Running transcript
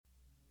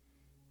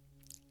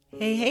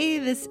Hey,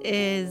 this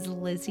is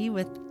Lizzie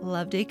with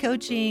Love Day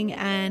Coaching,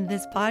 and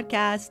this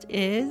podcast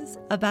is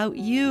about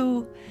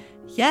you.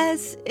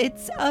 Yes,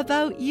 it's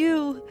about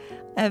you.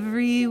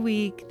 Every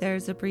week,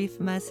 there's a brief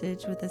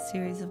message with a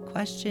series of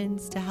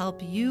questions to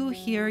help you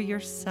hear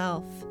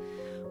yourself.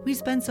 We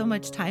spend so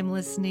much time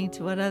listening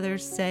to what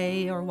others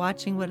say or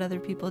watching what other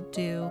people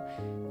do.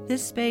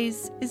 This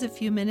space is a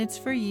few minutes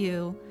for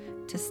you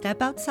to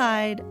step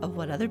outside of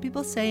what other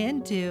people say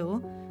and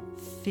do,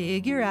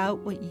 figure out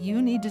what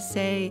you need to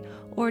say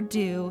or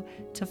do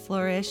to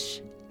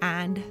flourish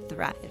and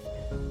thrive.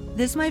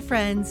 This, my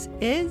friends,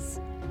 is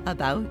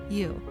about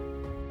you.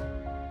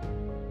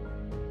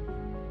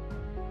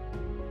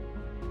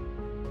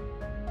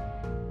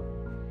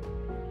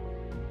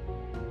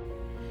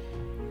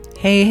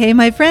 Hey,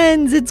 my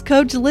friends, it's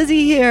Coach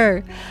Lizzie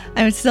here.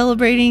 I'm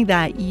celebrating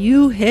that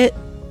you hit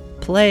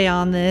play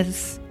on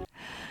this.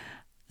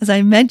 As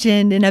I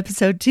mentioned in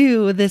episode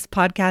 2, this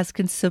podcast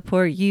can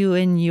support you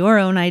in your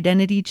own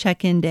identity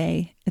check-in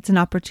day. It's an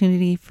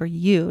opportunity for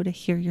you to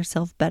hear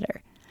yourself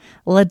better.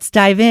 Let's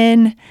dive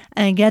in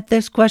and get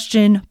this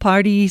question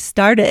party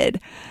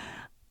started.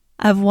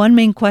 I have one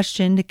main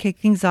question to kick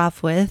things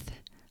off with.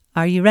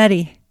 Are you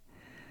ready?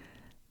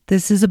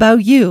 This is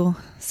about you,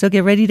 so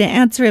get ready to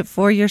answer it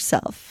for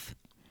yourself.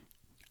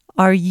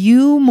 Are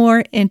you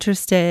more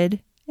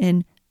interested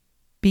in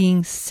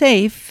being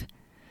safe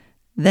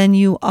than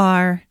you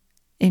are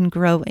in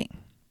growing?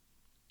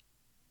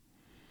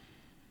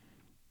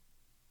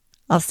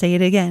 I'll say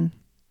it again.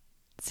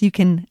 So you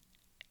can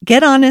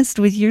get honest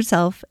with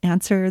yourself,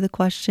 answer the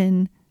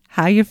question,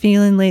 how you're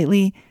feeling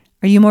lately.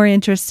 Are you more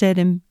interested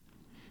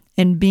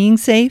in being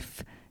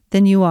safe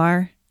than you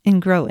are in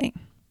growing?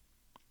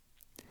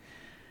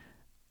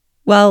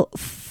 Well,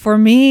 for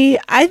me,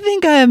 I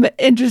think I'm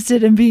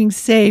interested in being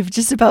safe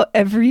just about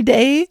every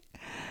day.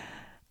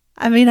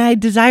 I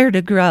desire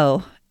to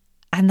grow,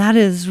 and that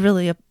is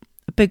really a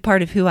big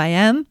part of who I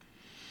am.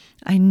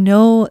 I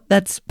know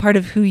that's part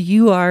of who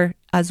you are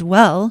as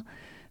well,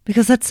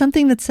 because that's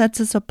something that sets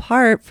us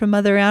apart from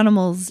other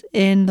animals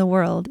in the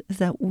world, is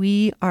that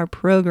we are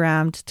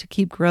programmed to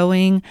keep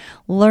growing,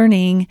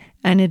 learning,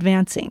 and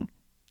advancing.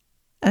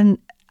 And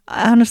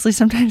honestly,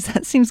 sometimes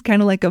that seems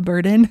kind of like a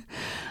burden.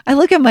 I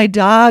look at my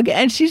dog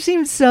and she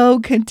seems so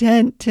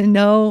content to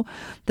know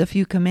the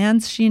few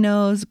commands she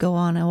knows: go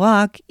on a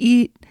walk,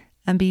 eat,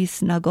 and be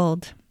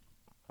snuggled.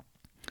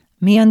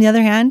 Me, on the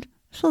other hand,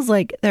 feels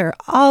like there are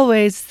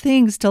always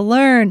things to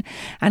learn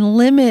and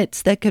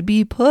limits that could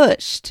be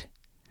pushed.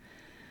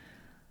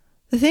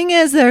 The thing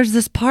is, there's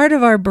this part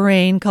of our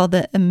brain called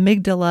the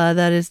amygdala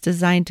that is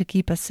designed to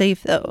keep us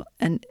safe, though,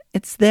 and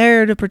it's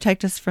there to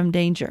protect us from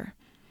danger.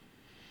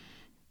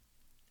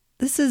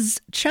 This is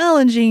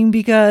challenging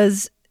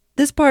because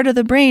this part of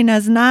the brain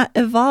has not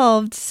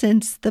evolved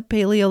since the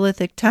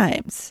Paleolithic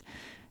times.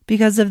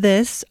 Because of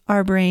this,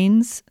 our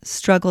brains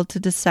struggle to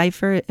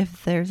decipher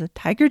if there's a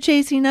tiger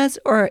chasing us,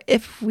 or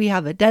if we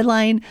have a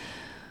deadline,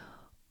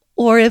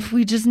 or if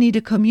we just need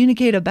to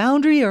communicate a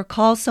boundary or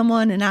call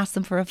someone and ask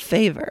them for a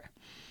favor.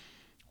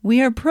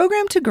 We are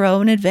programmed to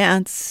grow and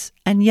advance,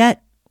 and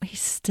yet we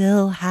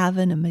still have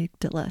an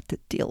amygdala to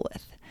deal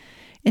with.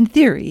 In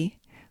theory,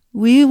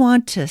 we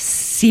want to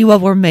see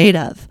what we're made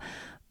of,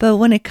 but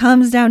when it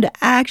comes down to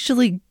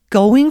actually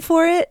going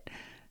for it,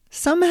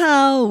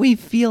 somehow we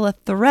feel a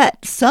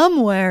threat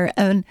somewhere,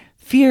 and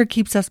fear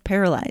keeps us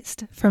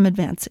paralyzed from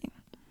advancing.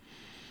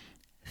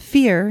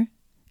 Fear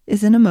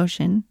is an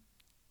emotion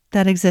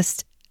that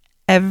exists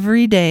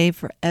every day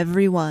for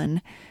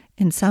everyone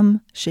in some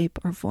shape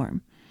or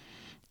form.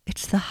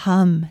 It's the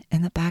hum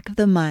in the back of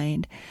the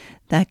mind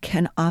that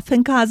can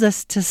often cause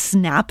us to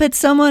snap at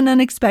someone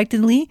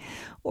unexpectedly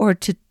or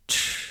to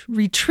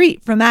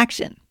retreat from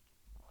action.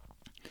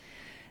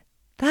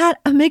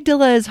 That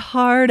amygdala is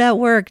hard at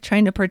work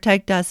trying to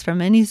protect us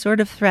from any sort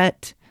of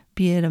threat,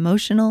 be it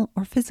emotional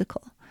or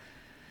physical.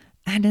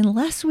 And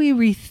unless we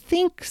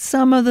rethink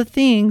some of the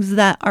things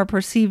that are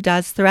perceived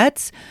as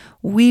threats,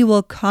 we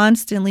will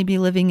constantly be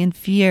living in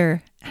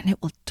fear, and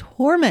it will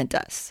torment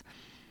us.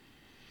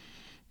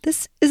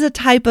 This is a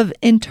type of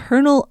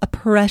internal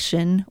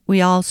oppression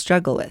we all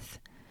struggle with.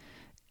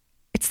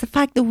 It's the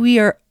fact that we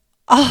are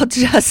all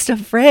just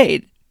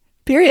afraid.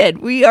 Period.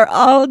 We are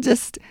all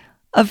just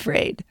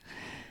afraid.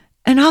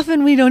 And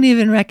often we don't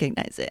even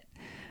recognize it.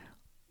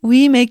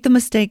 We make the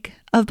mistake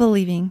of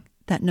believing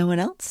that no one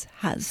else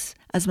has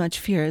as much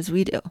fear as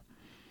we do.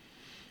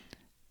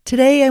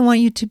 Today, I want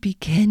you to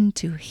begin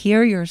to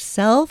hear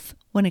yourself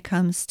when it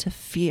comes to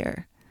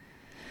fear.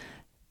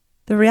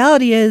 The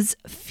reality is,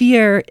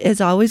 fear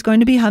is always going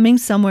to be humming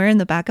somewhere in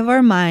the back of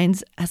our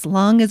minds as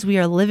long as we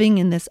are living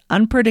in this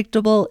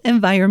unpredictable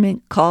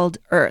environment called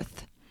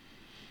Earth.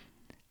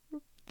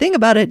 Think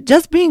about it.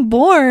 Just being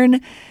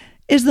born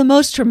is the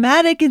most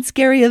traumatic and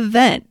scary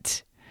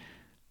event.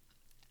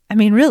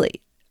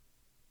 Really,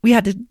 we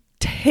had to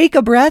take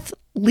a breath,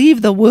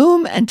 leave the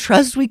womb, and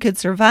trust we could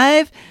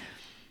survive.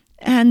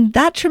 And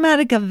that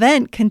traumatic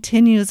event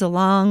continues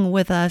along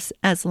with us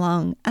as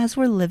long as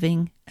we're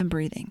living and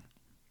breathing.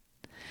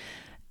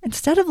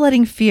 Instead of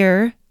letting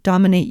fear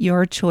dominate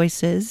your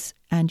choices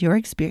and your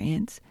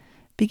experience,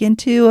 begin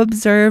to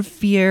observe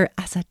fear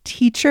as a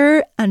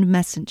teacher and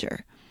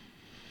messenger.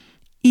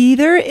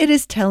 Either it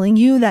is telling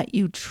you that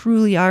you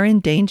truly are in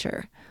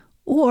danger,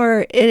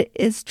 or it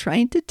is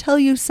trying to tell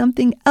you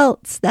something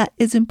else that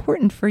is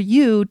important for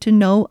you to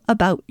know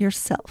about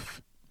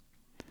yourself.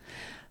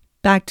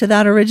 Back to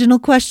that original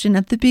question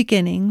at the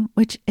beginning,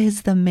 which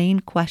is the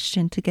main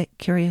question to get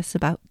curious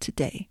about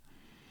today.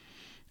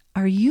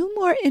 Are you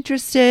more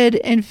interested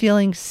in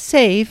feeling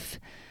safe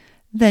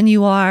than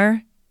you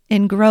are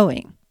in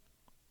growing?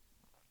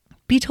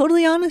 Be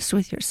totally honest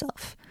with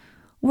yourself.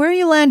 Where are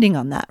you landing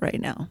on that right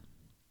now?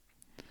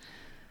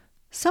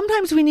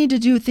 Sometimes we need to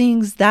do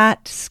things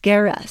that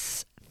scare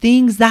us,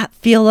 things that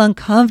feel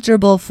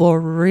uncomfortable for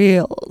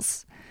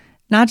reals,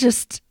 not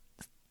just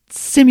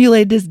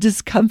simulate this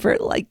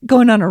discomfort like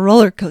going on a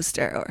roller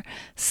coaster or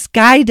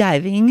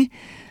skydiving,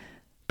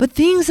 but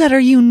things that are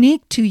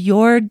unique to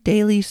your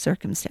daily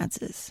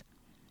circumstances.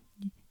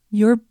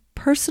 Your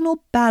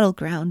personal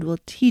battleground will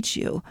teach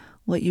you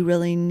what you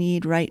really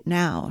need right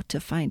now to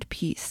find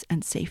peace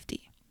and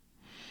safety.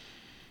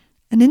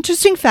 An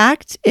interesting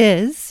fact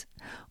is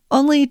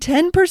only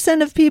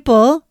 10% of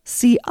people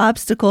see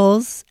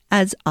obstacles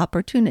as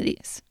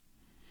opportunities.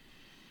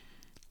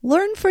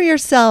 Learn for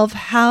yourself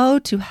how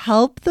to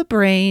help the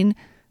brain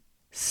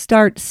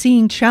start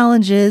seeing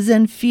challenges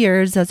and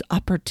fears as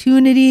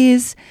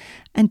opportunities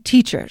and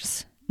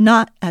teachers,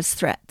 not as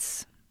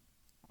threats.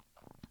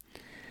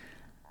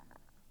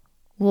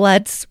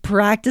 Let's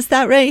practice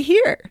that right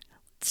here.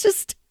 Let's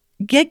just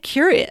get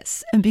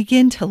curious and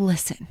begin to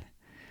listen.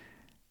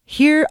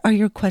 Here are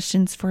your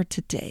questions for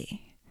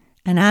today.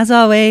 And as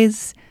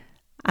always,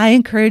 I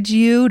encourage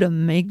you to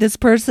make this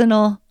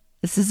personal.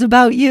 This is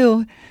about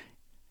you.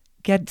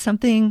 Get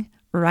something,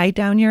 write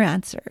down your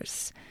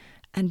answers,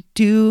 and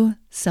do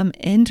some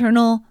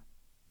internal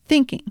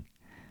thinking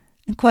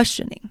and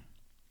questioning.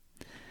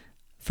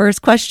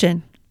 First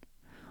question,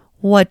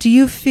 what do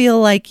you feel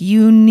like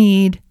you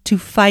need to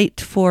fight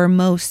for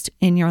most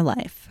in your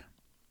life?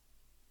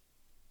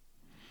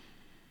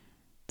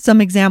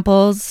 Some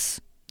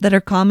examples that are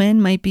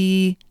common might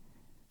be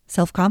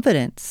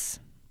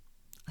self-confidence,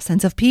 a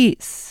sense of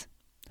peace,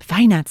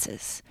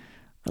 finances,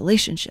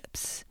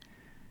 relationships,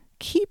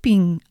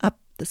 keeping up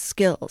the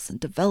skills and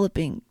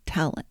developing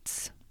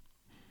talents.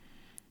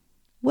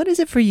 What is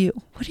it for you?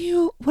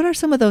 What are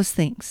some of those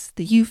things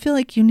that you feel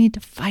like you need to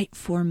fight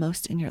for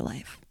most in your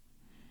life?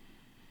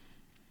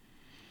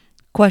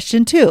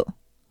 Question 2.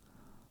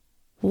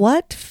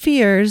 What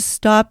fears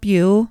stop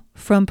you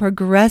from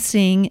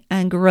progressing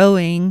and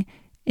growing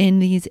in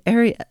these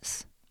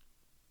areas?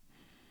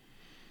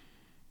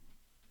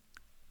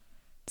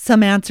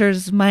 Some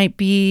answers might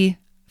be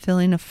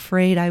feeling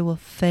afraid I will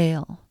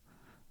fail,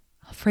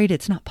 afraid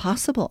it's not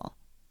possible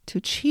to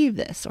achieve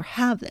this or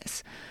have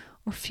this,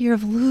 or fear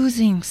of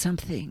losing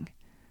something,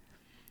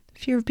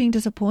 fear of being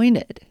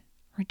disappointed,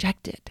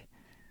 rejected.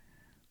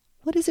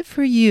 What is it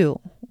for you?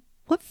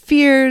 What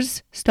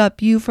fears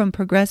stop you from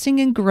progressing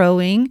and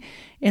growing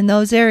in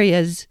those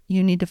areas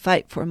you need to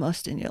fight for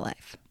most in your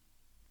life?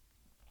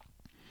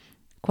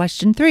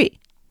 Question 3.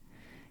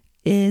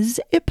 Is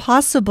it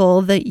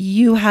possible that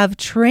you have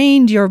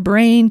trained your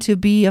brain to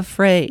be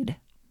afraid?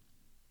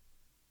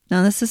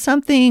 Now, this is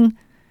something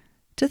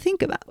to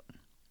think about.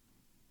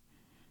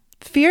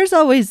 Fear's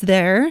always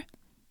there,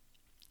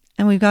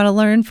 and we've got to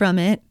learn from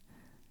it.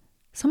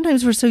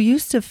 Sometimes we're so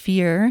used to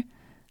fear,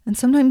 and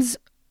sometimes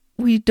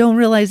we don't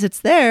realize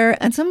it's there,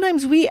 and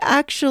sometimes we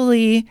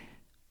actually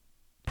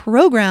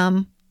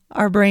program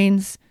our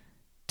brains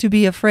to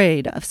be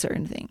afraid of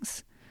certain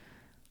things.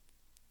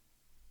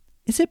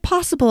 Is it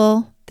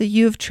possible that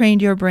you've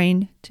trained your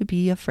brain to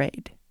be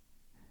afraid?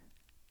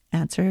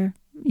 Answer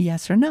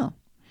yes or no.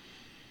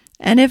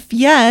 And if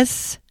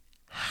yes,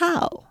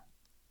 how?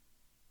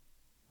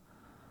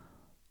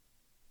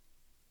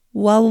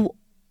 Well,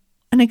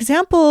 an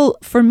example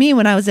for me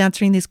when I was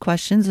answering these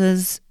questions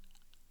is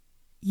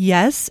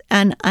yes,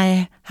 and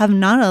I have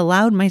not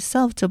allowed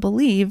myself to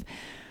believe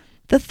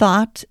the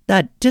thought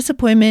that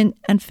disappointment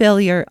and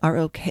failure are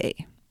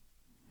okay.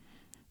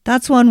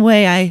 That's one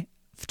way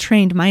I've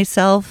trained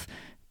myself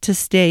to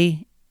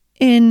stay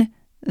in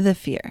the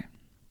fear.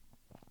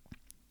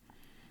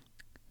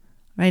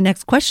 Right,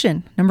 next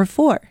question, number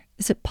 4.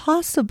 Is it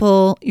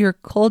possible your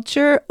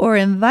culture or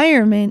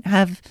environment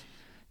have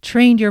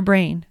trained your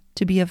brain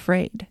to be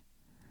afraid?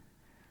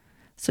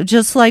 So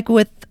just like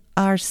with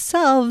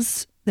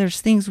ourselves,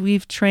 there's things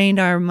we've trained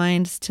our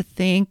minds to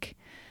think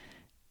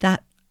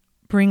that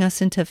bring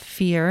us into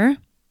fear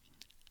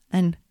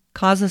and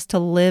cause us to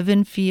live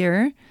in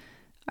fear.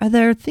 Are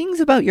there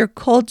things about your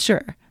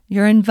culture,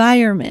 your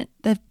environment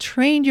that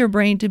trained your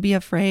brain to be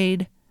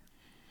afraid?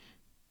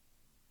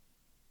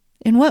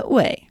 In what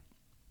way?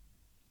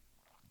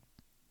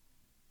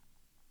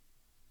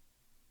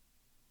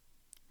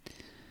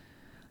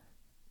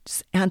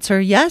 Just answer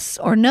yes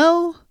or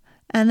no,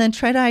 and then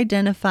try to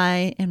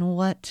identify in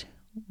what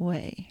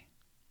way.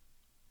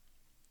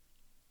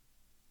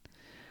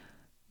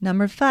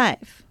 Number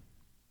 5.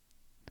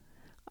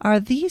 Are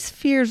these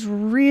fears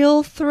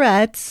real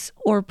threats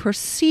or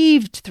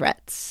perceived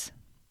threats?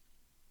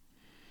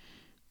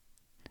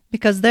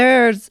 Because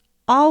there's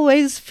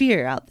always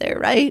fear out there,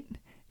 right?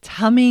 It's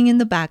humming in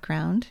the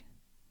background.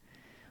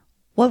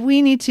 What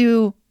we need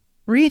to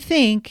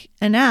rethink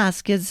and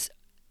ask is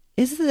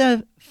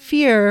the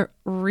fear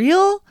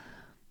real?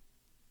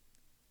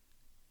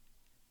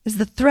 Is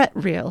the threat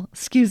real?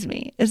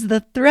 Is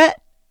the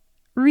threat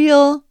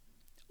real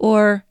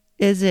or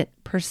is it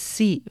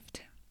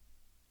perceived?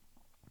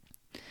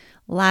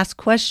 Last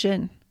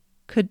question.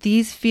 Could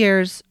these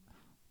fears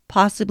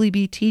possibly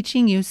be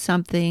teaching you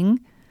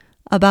something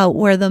about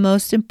where the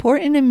most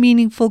important and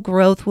meaningful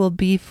growth will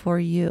be for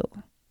you?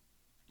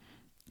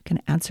 You can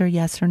answer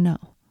yes or no.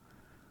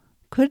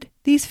 Could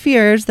these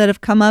fears that have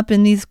come up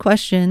in these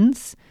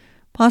questions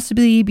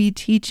possibly be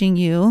teaching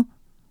you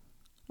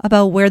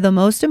about where the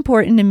most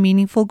important and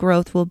meaningful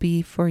growth will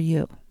be for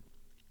you?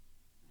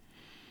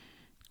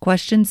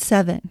 Question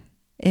 7.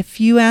 If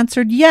you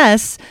answered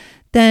yes,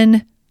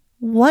 then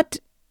what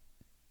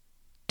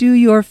do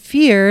your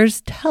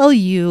fears tell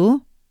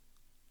you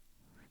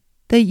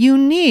that you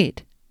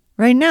need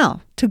right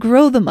now to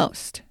grow the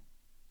most?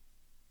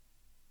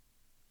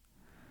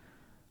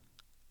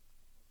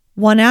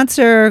 One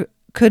answer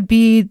could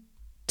be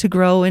to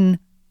grow in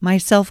my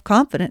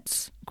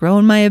self-confidence, grow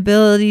in my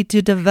ability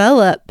to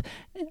develop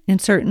in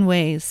certain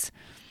ways,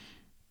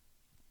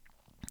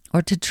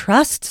 or to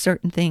trust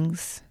certain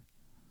things.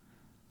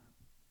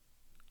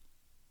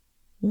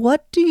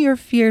 What do your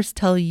fears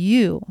tell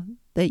you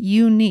that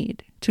you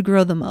need to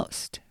grow the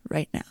most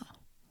right now?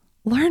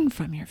 Learn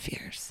from your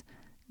fears.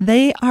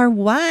 They are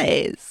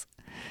wise.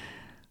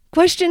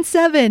 Question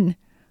 7.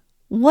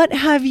 What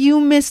have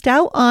you missed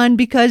out on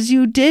because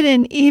you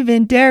didn't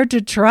even dare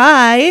to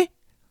try?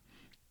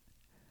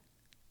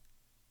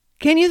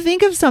 Can you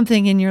think of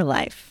something in your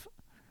life?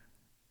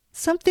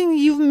 Something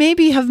you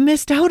maybe have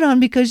missed out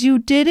on because you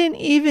didn't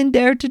even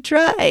dare to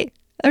try.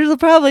 There's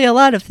probably a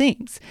lot of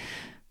things.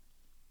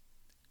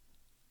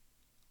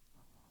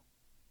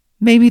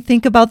 Maybe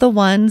think about the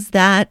ones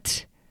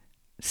that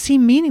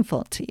seem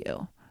meaningful to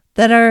you,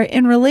 that are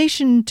in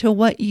relation to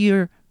what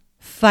you're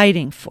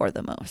fighting for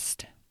the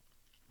most.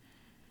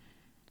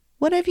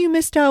 What have you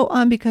missed out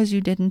on because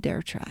you didn't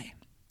dare try?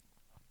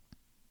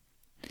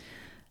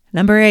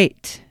 Number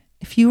 8,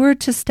 if you were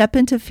to step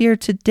into fear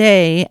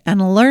today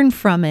and learn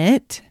from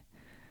it,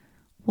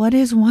 what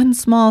is one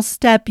small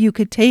step you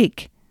could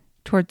take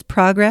towards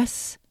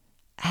progress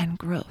and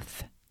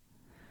growth?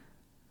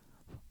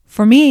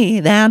 For me,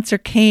 the answer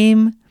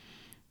came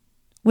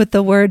with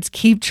the words,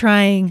 keep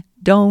trying,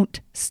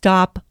 don't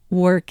stop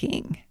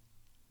working.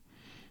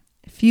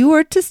 If you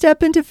were to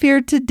step into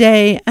fear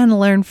today and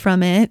learn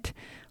from it,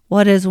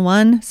 what is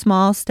one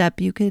small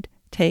step you could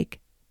take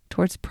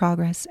towards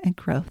progress and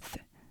growth?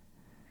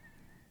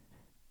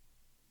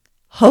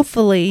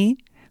 Hopefully,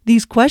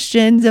 these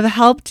questions have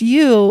helped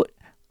you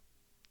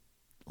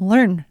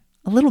learn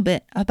a little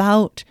bit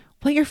about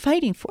what you're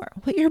fighting for,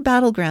 what your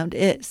battleground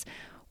is,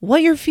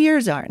 what your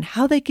fears are, and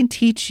how they can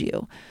teach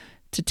you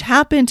to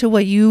tap into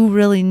what you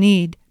really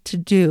need to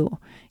do.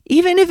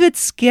 Even if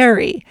it's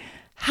scary,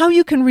 how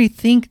you can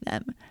rethink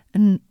them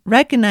and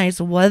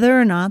recognize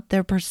whether or not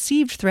they're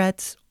perceived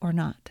threats or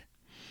not.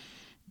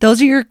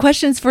 Those are your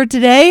questions for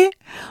today.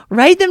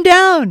 Write them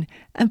down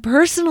and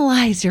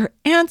personalize your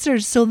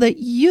answers so that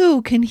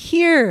you can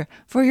hear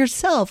for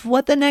yourself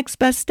what the next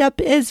best step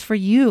is for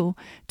you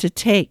to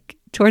take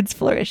towards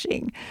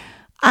flourishing.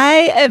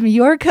 I am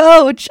your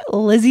coach,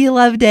 Lizzie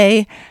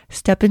Loveday.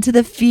 Step into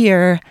the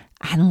fear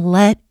and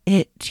let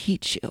it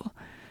teach you.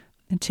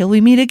 Until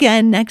we meet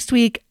again next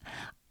week,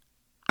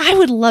 I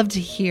would love to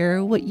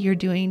hear what you're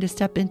doing to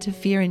step into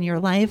fear in your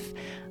life.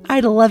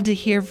 I'd love to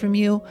hear from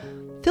you.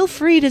 Feel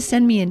free to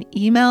send me an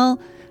email.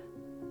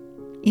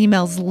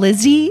 Email's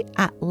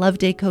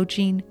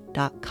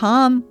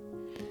Lizzie@lovedaycoaching.com,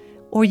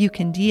 or you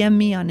can DM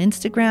me on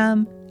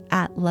Instagram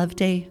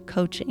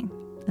 @lovedaycoaching.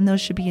 And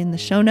those should be in the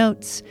show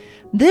notes.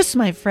 This,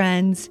 my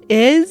friends,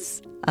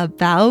 is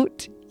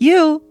about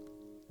you.